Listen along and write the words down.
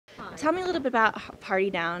Tell me a little bit about how Party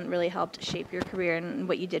Down really helped shape your career and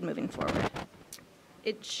what you did moving forward.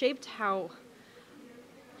 It shaped how...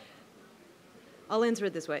 I'll answer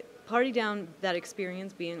it this way. Party Down, that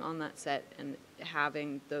experience being on that set and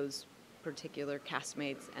having those particular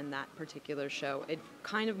castmates and that particular show, it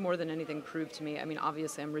kind of more than anything proved to me, I mean,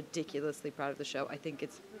 obviously I'm ridiculously proud of the show. I think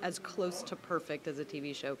it's as close to perfect as a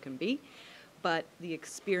TV show can be, but the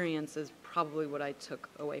experience is probably what I took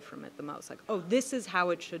away from it the most. Like, oh, this is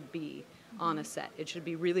how it should be on a set. It should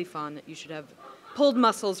be really fun. You should have pulled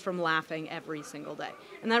muscles from laughing every single day.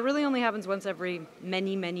 And that really only happens once every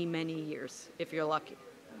many, many, many years, if you're lucky.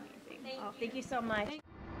 Amazing. Thank you so much.